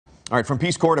All right, from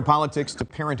Peace Corps to politics to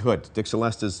parenthood, Dick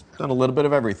Celeste has done a little bit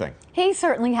of everything. He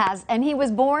certainly has, and he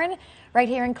was born right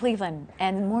here in Cleveland,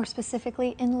 and more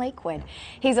specifically in Lakewood.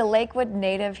 He's a Lakewood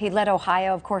native. He led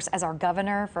Ohio, of course, as our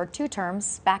governor for 2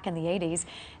 terms back in the 80s,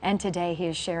 and today he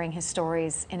is sharing his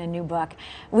stories in a new book.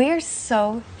 We are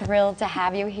so thrilled to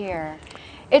have you here.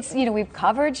 It's, you know, we've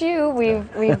covered you,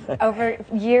 we've over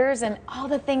years and all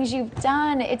the things you've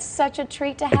done. It's such a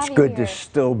treat to have you here. It's good to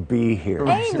still be here.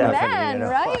 Amen, Stephanie, you know?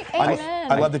 right? Amen.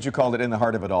 I love that you called it In the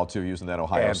Heart of It All, too, using that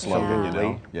Ohio slogan, you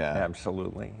know? Yeah.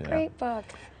 Absolutely. Yeah. Great book.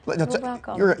 Now,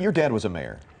 welcome. Your dad was a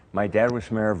mayor. My dad was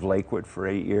mayor of Lakewood for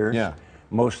 8 years. Yeah.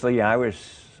 Mostly I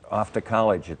was off to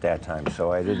college at that time,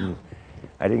 so I didn't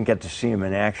get to see him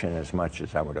in action as much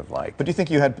as I would have liked. But do you think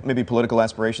you had maybe political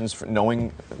aspirations for knowing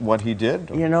what he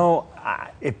did? You know,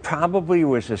 it probably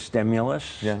was a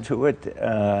stimulus to it.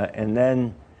 And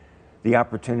then the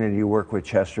opportunity to work with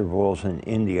Chester Bowles in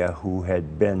India, who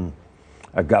had been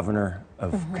a governor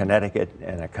of Connecticut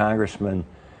and a congressman,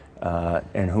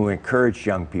 and who encouraged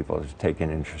young people to take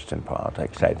an interest in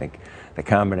politics. I think the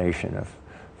combination of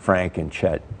Frank and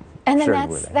Chet. And then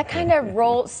that kind of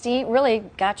role, Steve, really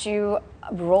got you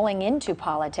rolling into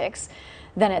politics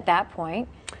then at that point.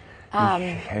 Yeah,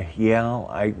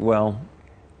 I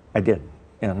did.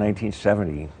 You know,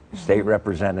 1970, state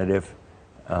representative.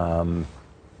 And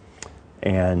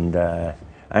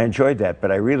I enjoyed that,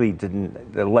 but I really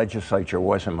didn't, the legislature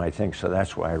wasn't my thing, so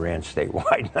that's why I ran statewide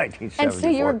in 1974. And so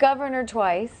you were governor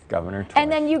twice. Governor twice. And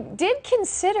then you did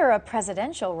consider a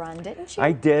presidential run, didn't you?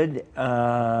 I did.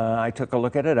 I took a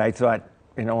look at it. I thought,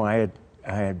 you know, I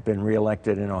had been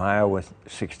reelected in Ohio with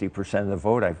 60% of the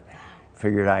vote. I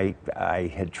figured I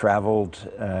had traveled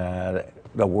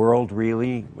the world,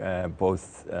 really,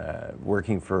 both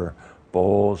working for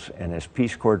Bowles and as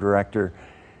Peace Corps director.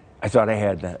 I thought I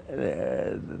had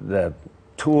the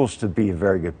tools to be a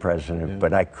very good president,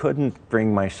 but I couldn't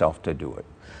bring myself to do it.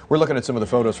 We're looking at some of the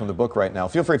photos from the book right now.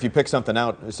 Feel free if you pick something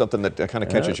out, something that kind of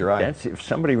catches your eye. If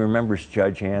somebody remembers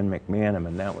Judge Ann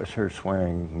McManamon, that was her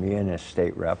swearing me in as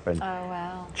state rep. And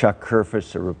Chuck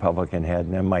Kerfus, the Republican head,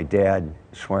 and then my dad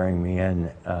swearing me in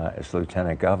as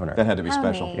lieutenant governor. That had to be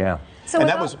special. Yeah. So and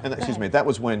that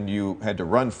was when you had to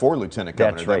run for lieutenant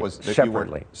governor. That's right. That was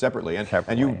separately.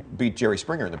 And you beat Jerry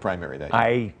Springer in the primary that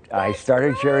year. I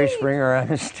started Jerry Springer on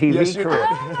his TV career.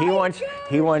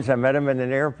 He once I met him in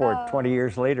an airport 20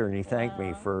 years later, and he thanked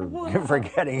me for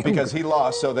getting him. Because he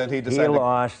lost, so then he decided. He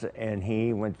lost, and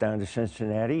he went down to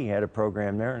Cincinnati. He had a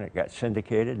program there, and it got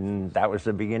syndicated, and that was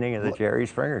the beginning of the Jerry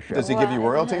Springer show. Does he give you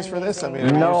royalties for this? I mean,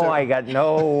 no, I got no.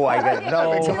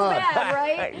 Come on. Bad,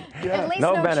 right? At least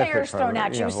no chairs thrown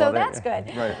at you, so that's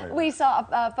good. Right. We saw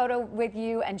a photo with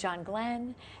you and John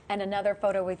Glenn, and another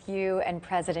photo with you and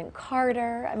President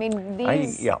Carter. I mean,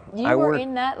 you were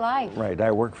in that life. Right.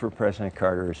 I worked for President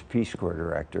Carter as Peace Corps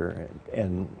director,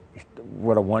 and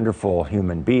what a wonderful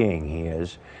human being he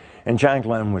is. And John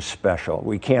Glenn was special.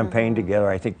 We campaigned together.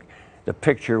 I think the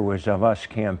picture was of us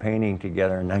campaigning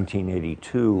together in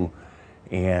 1982.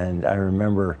 And I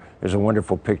remember there's a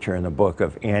wonderful picture in the book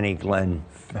of Annie Glenn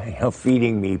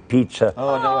feeding me pizza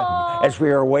as we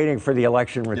were waiting for the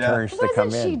election returns to come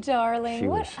in. Wasn't she darling?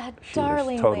 What a darling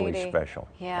lady. Totally lady. Special.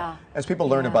 Yeah. As people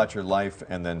learn about your life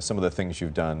and then some of the things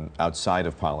you've done outside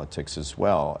of politics as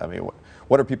well, I mean,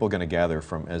 what are people going to gather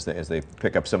from as they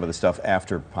pick up some of the stuff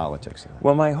after politics?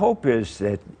 Well, my hope is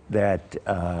that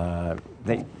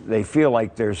they feel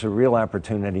like there's a real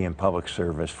opportunity in public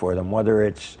service for them, whether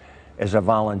it's as a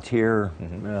volunteer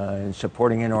in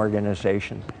supporting an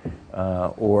organization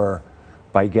or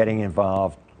by getting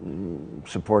involved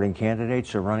supporting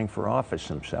candidates or running for office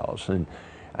themselves. And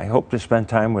I hope to spend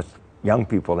time with young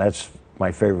people. That's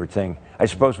my favorite thing. I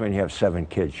suppose when you have 7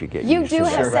 kids, you get used to that. You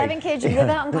do have 7 kids. You live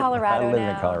out in Colorado now. I live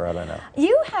in Colorado now.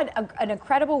 You had an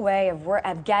incredible way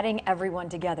of getting everyone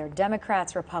together,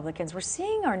 Democrats, Republicans. We're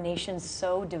seeing our nation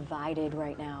so divided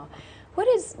right now.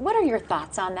 What are your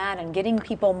thoughts on that and getting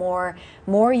people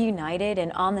more united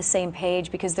and on the same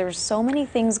page, because there's so many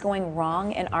things going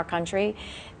wrong in our country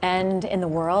and in the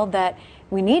world that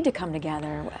we need to come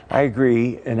together? I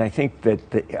agree, and I think that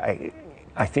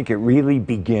I think it really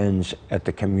begins at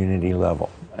the community level.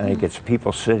 I think it's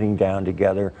people sitting down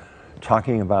together,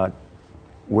 talking about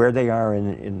where they are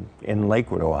in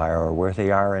Lakewood, Ohio, or where they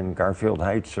are in Garfield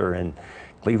Heights or in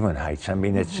Cleveland Heights. I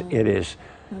mean, it is.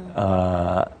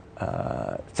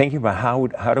 Thinking about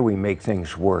how do we make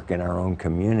things work in our own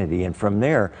community, and from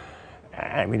there,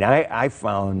 I mean, I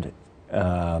found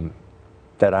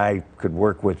that I could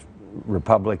work with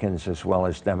Republicans as well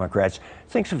as Democrats.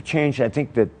 Things have changed. I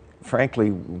think that, frankly,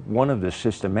 one of the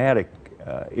systematic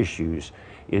issues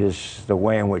is the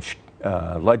way in which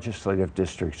legislative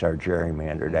districts are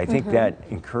gerrymandered. I think that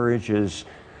encourages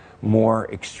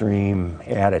more extreme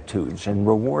attitudes and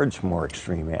rewards more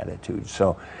extreme attitudes.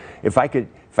 So if I could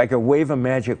wave a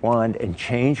magic wand and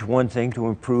change one thing to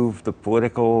improve the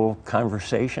political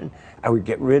conversation, I would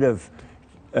get rid of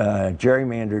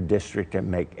gerrymandered district and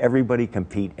make everybody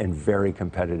compete in very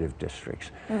competitive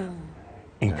districts.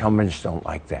 Incumbents don't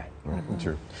like that.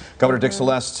 True. Governor Dick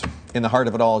Celeste, In the Heart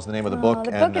of It All is the name of the book.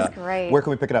 The book is great. Where can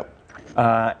we pick it up?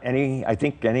 I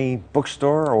think any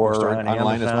bookstore or on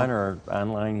online Amazon as well? or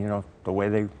online, you know, the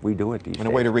way we do it these days. And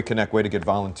a way to reconnect, way to get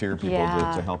volunteer people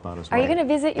to help out as well. Are you going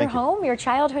to visit your home, your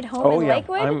childhood home in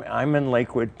Lakewood? I'm in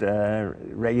Lakewood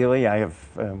regularly. I have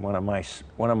one of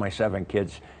my 7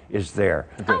 kids is there.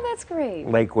 Oh, that's great.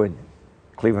 Lakewood,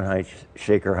 Cleveland Heights,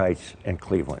 Shaker Heights, and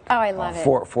Cleveland. Oh, I love it.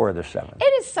 4 of the 7. It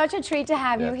is such a treat to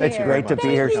have you here. It's great to be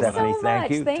here, Stephanie. So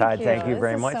thank you. much. Todd, thank you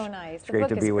very much. This is so nice. It's The great book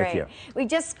to is be with great. you. We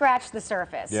just scratched the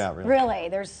surface. Yeah, really. Really,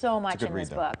 there's so much good in this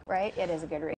read, though. book, right? It is a good read.